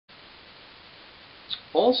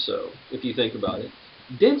Also, if you think about it,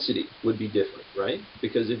 density would be different, right?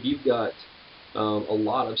 Because if you've got a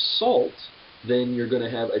lot of salt, then you're going to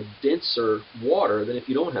have a denser water than if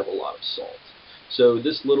you don't have a lot of salt. So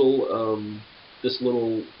this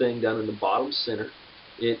little thing down in the bottom center,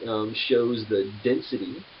 it shows the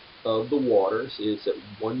density of the water. So it's at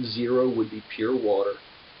 10 would be pure water,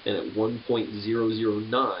 and at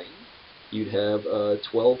 1.009 you'd have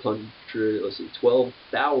 1200. Let's see,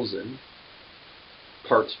 12,000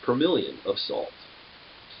 parts per million of salt.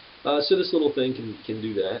 So this little thing can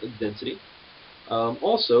do that, density.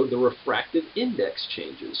 Also, the refractive index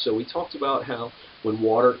changes. So we talked about how when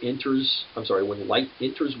when light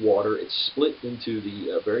enters water, it's split into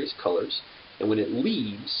the various colors, and when it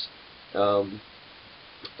leaves, um,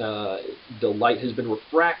 the light has been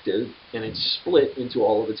refracted and it's split into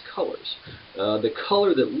all of its colors. The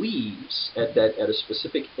color that leaves at a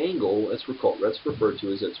specific angle, that's referred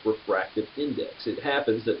to as its refractive index. It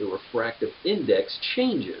happens that the refractive index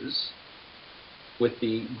changes with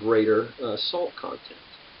the greater salt content.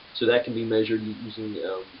 So that can be measured using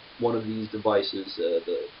one of these devices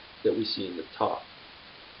that we see in the top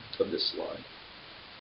of this slide.